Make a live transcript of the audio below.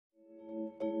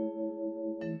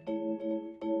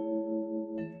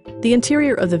The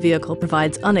interior of the vehicle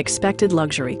provides unexpected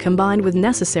luxury combined with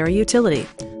necessary utility.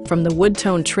 From the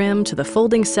wood-tone trim to the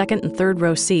folding second and third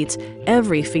row seats,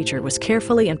 every feature was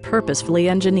carefully and purposefully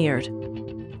engineered.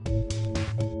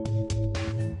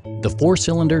 The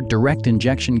four-cylinder direct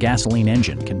injection gasoline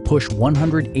engine can push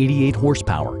 188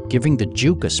 horsepower, giving the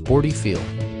Juke a sporty feel.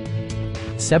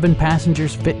 7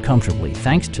 passengers fit comfortably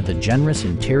thanks to the generous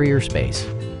interior space.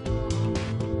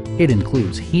 It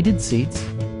includes heated seats,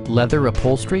 leather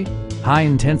upholstery,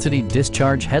 high-intensity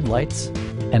discharge headlights,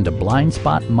 and a blind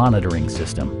spot monitoring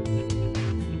system.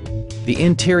 The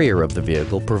interior of the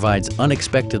vehicle provides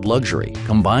unexpected luxury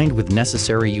combined with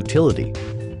necessary utility.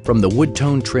 From the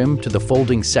wood-tone trim to the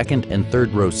folding second and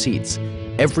third row seats,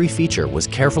 every feature was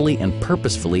carefully and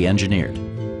purposefully engineered.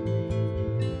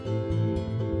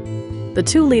 The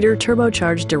 2-liter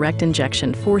turbocharged direct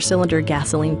injection 4-cylinder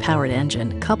gasoline-powered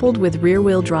engine, coupled with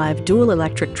rear-wheel drive dual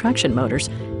electric traction motors,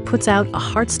 puts out a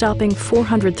heart-stopping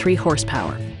 403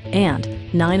 horsepower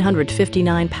and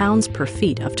 959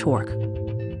 pounds-per-feet of torque.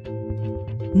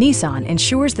 Nissan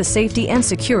ensures the safety and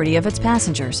security of its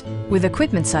passengers with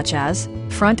equipment such as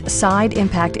front side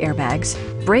impact airbags,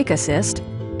 brake assist,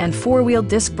 and 4-wheel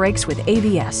disc brakes with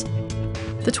ABS.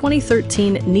 The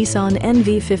 2013 Nissan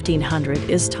NV1500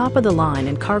 is top of the line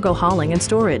in cargo hauling and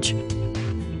storage.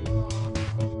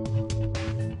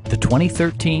 The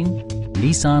 2013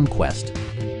 Nissan Quest.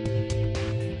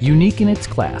 Unique in its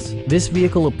class, this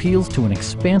vehicle appeals to an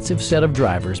expansive set of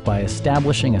drivers by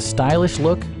establishing a stylish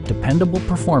look, dependable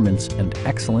performance, and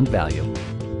excellent value.